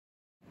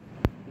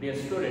Dear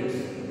students,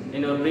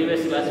 in our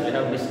previous class we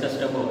have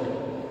discussed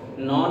about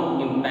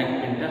non-impact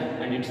printer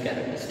and its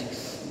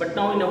characteristics. But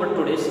now in our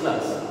today's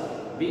class,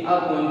 we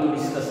are going to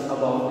discuss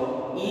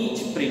about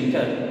each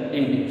printer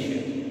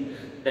individually.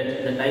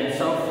 That the types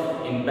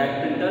of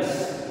impact printers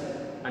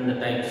and the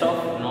types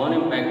of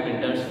non-impact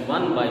printers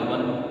one by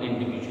one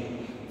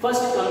individually.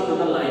 First come to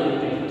the line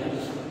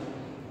printers.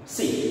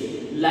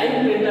 See,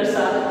 line printers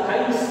are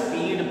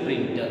high-speed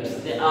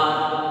printers. They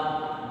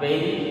are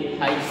very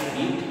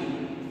high-speed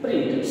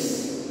printers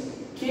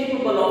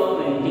capable of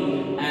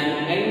printing an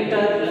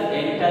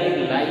entire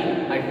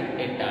line at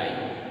a time.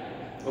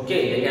 Okay,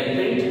 they can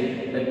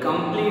print the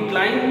complete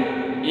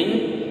line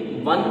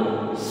in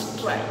one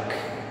strike.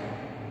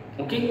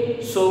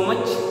 Okay, so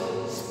much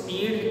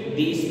speed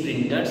these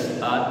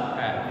printers are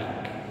having.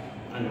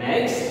 And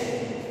next,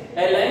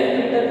 a line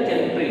printer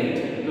can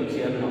print, look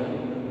here now,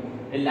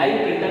 a line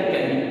printer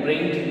can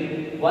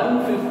print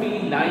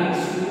 150 lines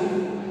to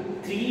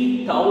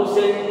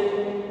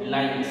 3000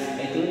 lines.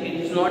 I think it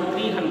is not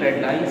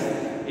 300 lines,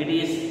 it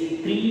is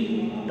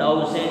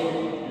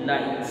 3000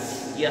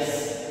 lines. Yes,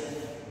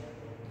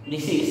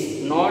 this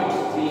is not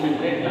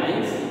 300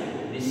 lines,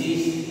 this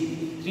is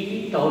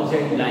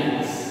 3000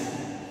 lines.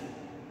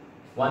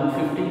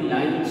 150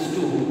 lines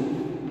to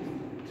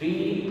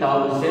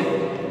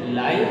 3000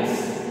 lines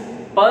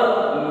per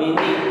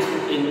minute.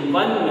 In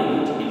 1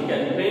 minute it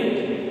can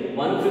print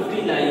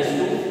 150 lines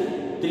to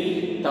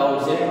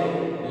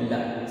 3000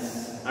 lines.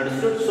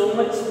 Understood? So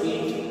much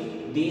speed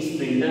these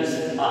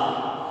printers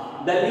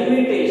are. The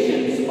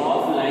limitations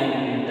of line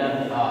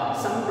printer are,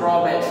 some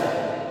drawbacks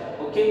are,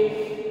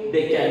 okay,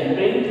 they can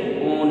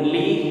print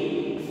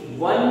only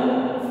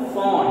one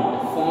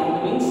font.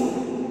 Font means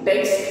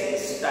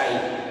text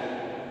style.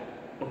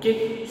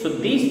 Okay, so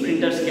these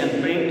printers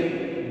can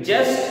print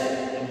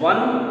just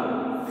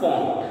one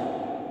font.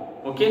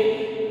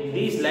 Okay,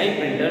 these line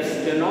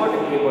printers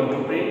cannot be able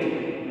to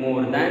print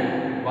more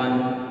than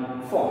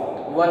one font.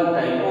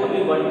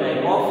 Only one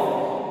type of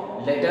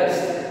letters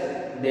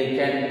they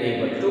can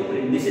able to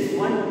print. This is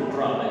one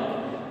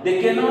drawback.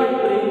 They cannot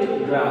print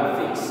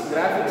graphics.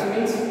 Graphics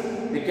means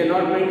they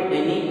cannot print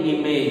any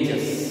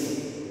images.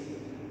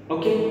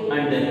 Okay,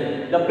 and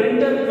then the print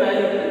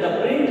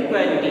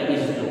quality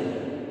is low.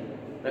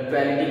 The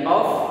quality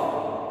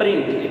of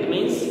print, it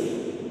means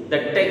the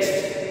text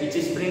which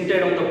is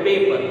printed on the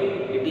paper,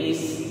 it is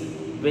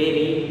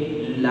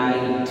very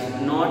light,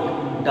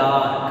 not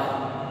dark.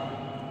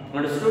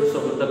 Understood? So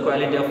the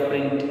quality of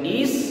print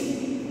is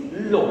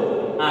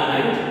low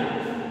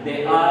and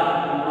they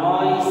are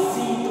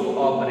noisy to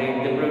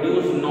operate. They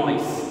produce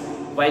noise.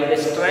 While they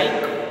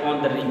strike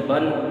on the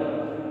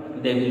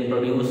ribbon, they will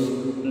produce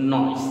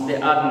noise.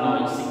 They are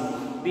noisy.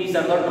 These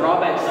are the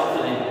drawbacks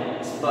of line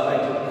printers.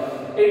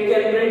 But it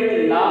can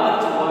print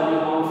large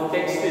volume of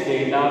text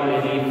data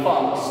very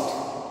fast.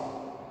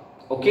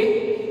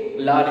 Okay,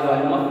 large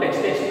volume of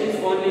text. Text means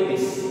only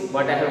this.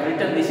 What I have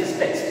written, this is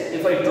text.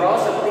 If I draw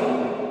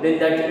something, then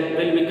that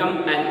will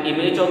become an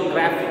image or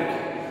graphic.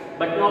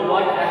 But now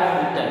what I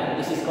have written,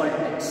 this is called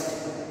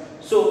text.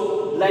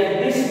 So like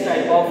this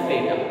type of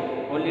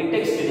data, only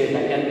text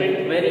data can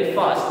print very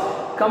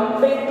fast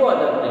compared to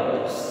other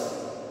printers.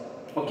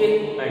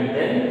 Okay, and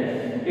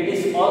then it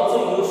is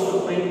also used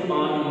to print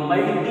on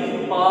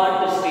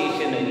multi-part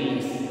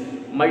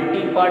stationaries.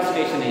 Multi-part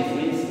stationaries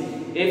means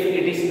if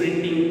it is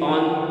printing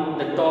on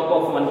the top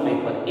of one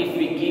paper, if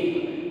we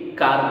keep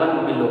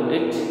carbon below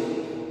it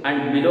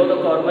and below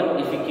the carbon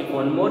if we keep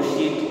one more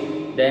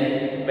sheet,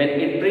 then when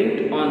it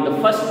print on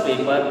the first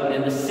paper,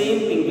 then the same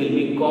thing will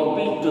be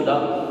copied to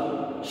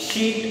the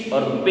sheet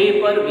or the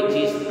paper which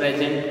is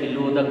present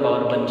below the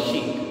carbon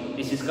sheet.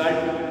 This is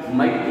called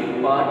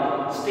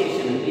multi-part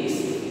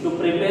stationaries to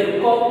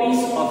prepare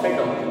copies of a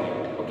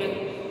document. Okay,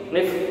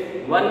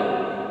 if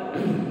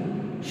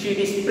one sheet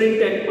is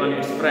printed on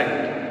its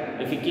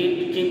front, if we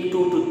keep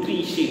 2 to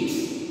 3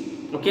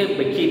 sheets, okay,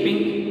 by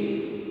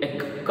keeping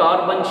a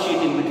carbon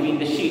sheet in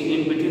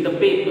between the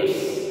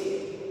papers,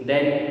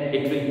 then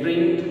it will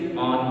print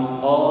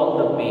on all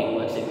the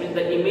papers. It means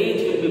the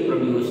image will be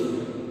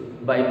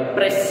produced by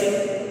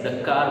pressing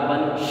the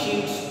carbon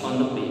sheets on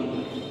the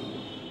paper.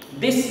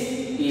 This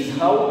is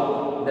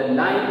how the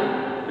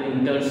line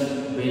printers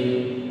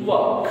will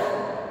work.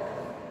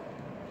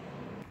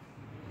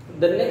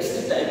 The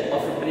next type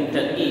of a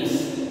printer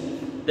is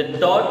the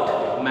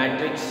dot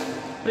matrix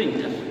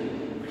printer.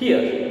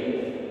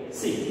 Here,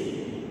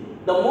 see,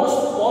 the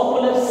most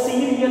popular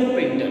serial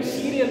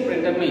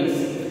printer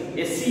means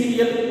a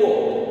serial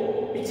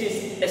port which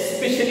is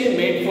especially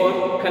made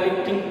for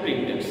connecting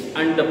printers,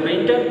 and the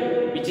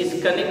printer which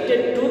is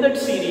connected to that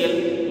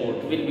serial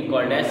port will be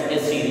called as a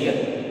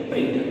serial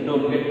printer.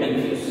 Don't get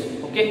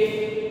confused.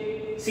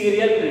 Okay,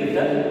 serial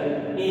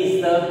printer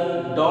is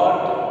the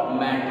dot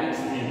matrix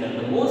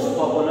printer. The most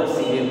popular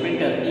serial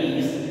printer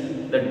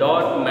is the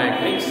dot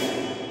matrix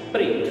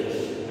printer,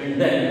 and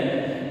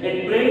then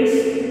it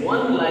prints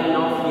one line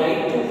of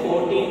 8 to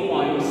 14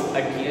 points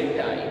at a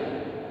time.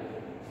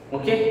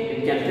 Okay,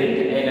 it can print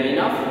a line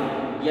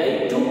of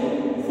 8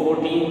 to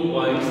 14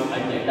 points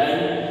at a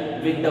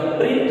time with the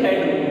print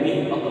head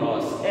moving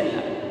across a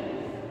line.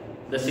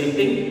 The same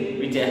thing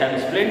which I have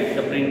explained,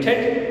 the print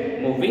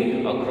head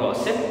moving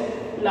across a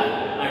line.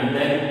 And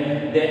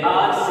then they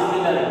are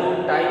similar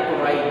to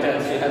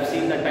typewriters. You have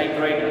seen the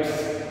typewriters,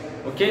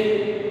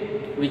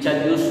 okay, which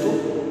are used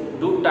to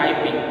do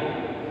typing.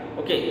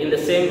 Okay, in the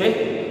same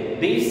way,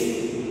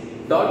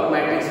 these dot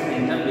matrix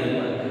printer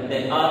paper,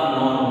 they are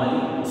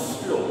normally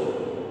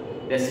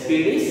slow. The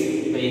speed is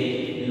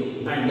very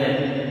low, and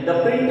then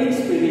the printing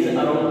speed is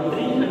around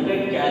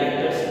 300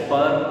 characters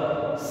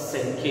per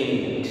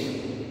second.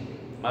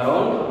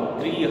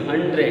 Around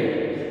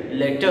 300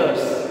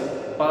 letters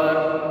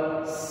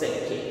per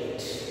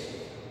second.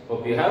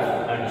 Hope you have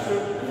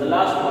understood. And the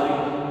last point,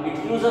 it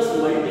uses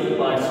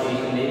multi-part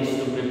stationery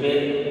to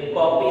prepare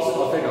copies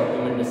of a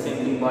document. The same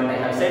thing what I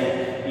have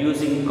said,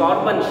 using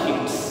carbon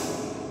sheets.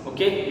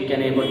 Okay, we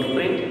can able to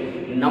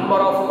print number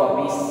of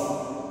copies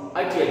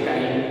at a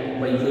time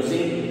by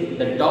using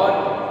the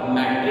dot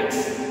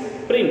matrix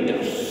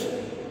printers.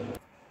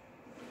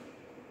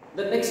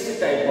 The next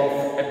type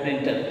of a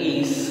printer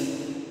is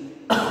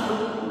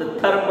the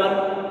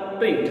thermal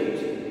printer.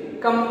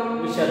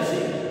 Come, we shall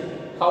see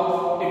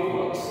how it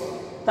works.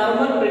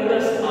 Thermal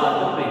printers are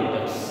the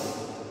printers,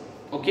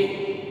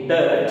 okay,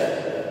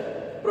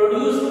 that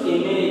produce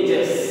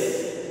images.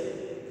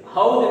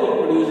 How they will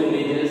produce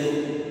images?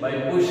 By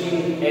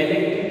pushing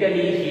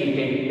electrically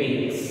heated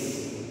pins.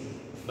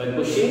 By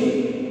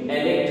pushing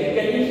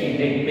electrically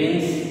heated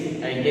pins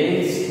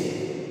against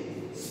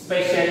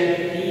special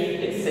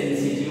heat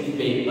sensitive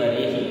paper.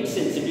 A heat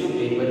sensitive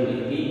paper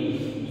will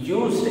be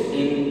used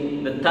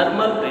in the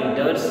thermal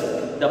printers.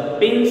 The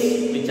pins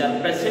which are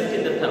present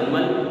in the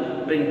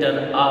thermal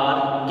printer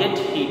are get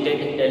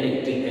heated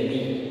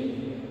electrically,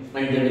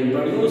 and they will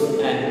produce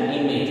an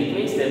image. It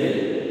means they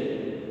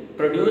will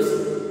produce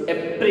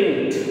a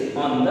print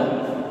on the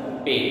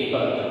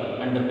paper,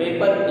 and the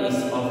paper is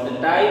of the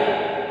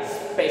type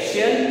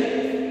special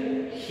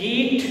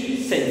heat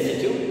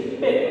sensitive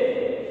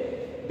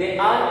paper. They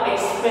are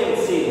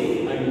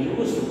expensive and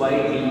used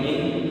widely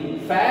in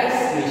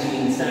fax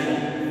machines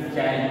and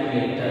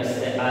calculators.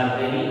 They are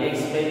very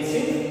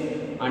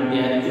expensive and they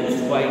are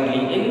used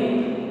widely in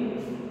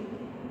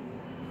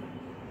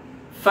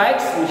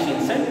fax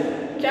machines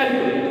and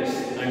calculators.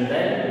 And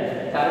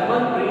then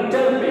thermal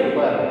printer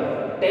paper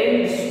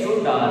tends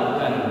to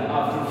darken.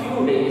 After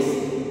few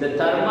days, the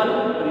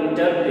thermal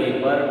printer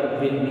paper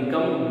will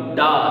become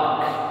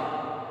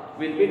dark.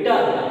 Will be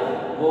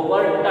dark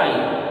over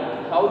time.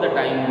 How the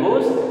time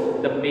goes,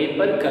 the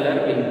paper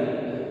color will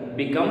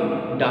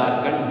become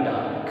dark and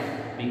dark,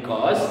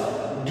 because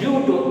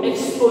due to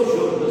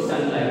exposure to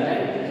sunlight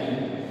and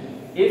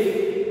heat. If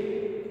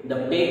the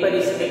paper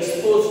is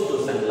exposed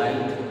to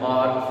sunlight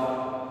or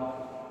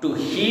to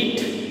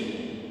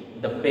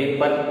heat, the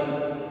paper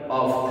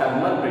of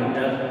thermal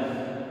printer,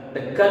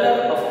 the color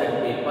of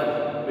that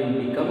paper will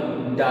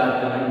become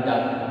darker and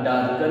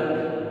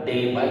darker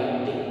day by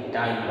day,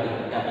 time by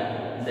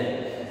time.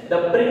 Then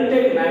the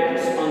printed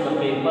matrix on the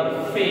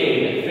paper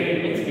fade.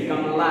 Fade means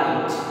become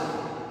light.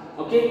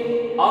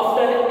 Okay,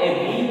 after a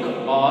week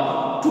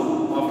or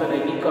two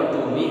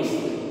weeks,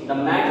 the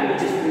matter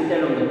which is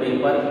printed on the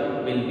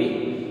paper will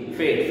be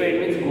fade. Fade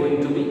means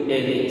going to be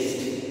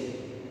erased.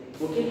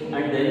 Okay,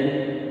 and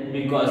then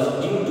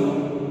because due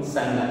to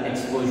sunlight,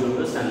 exposure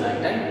to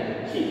sunlight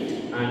and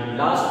heat. And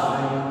last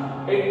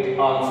point, it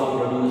also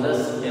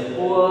produces a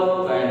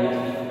poor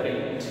quality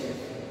print.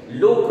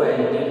 Low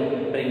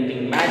quality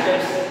printing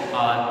matters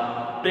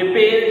are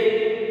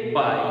prepared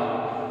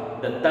by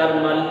the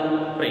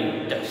thermal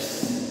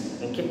printers.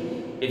 Okay.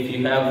 If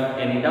you have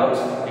any doubts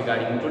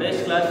regarding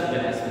today's class, you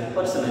can ask me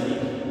personally.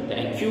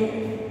 Thank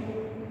you.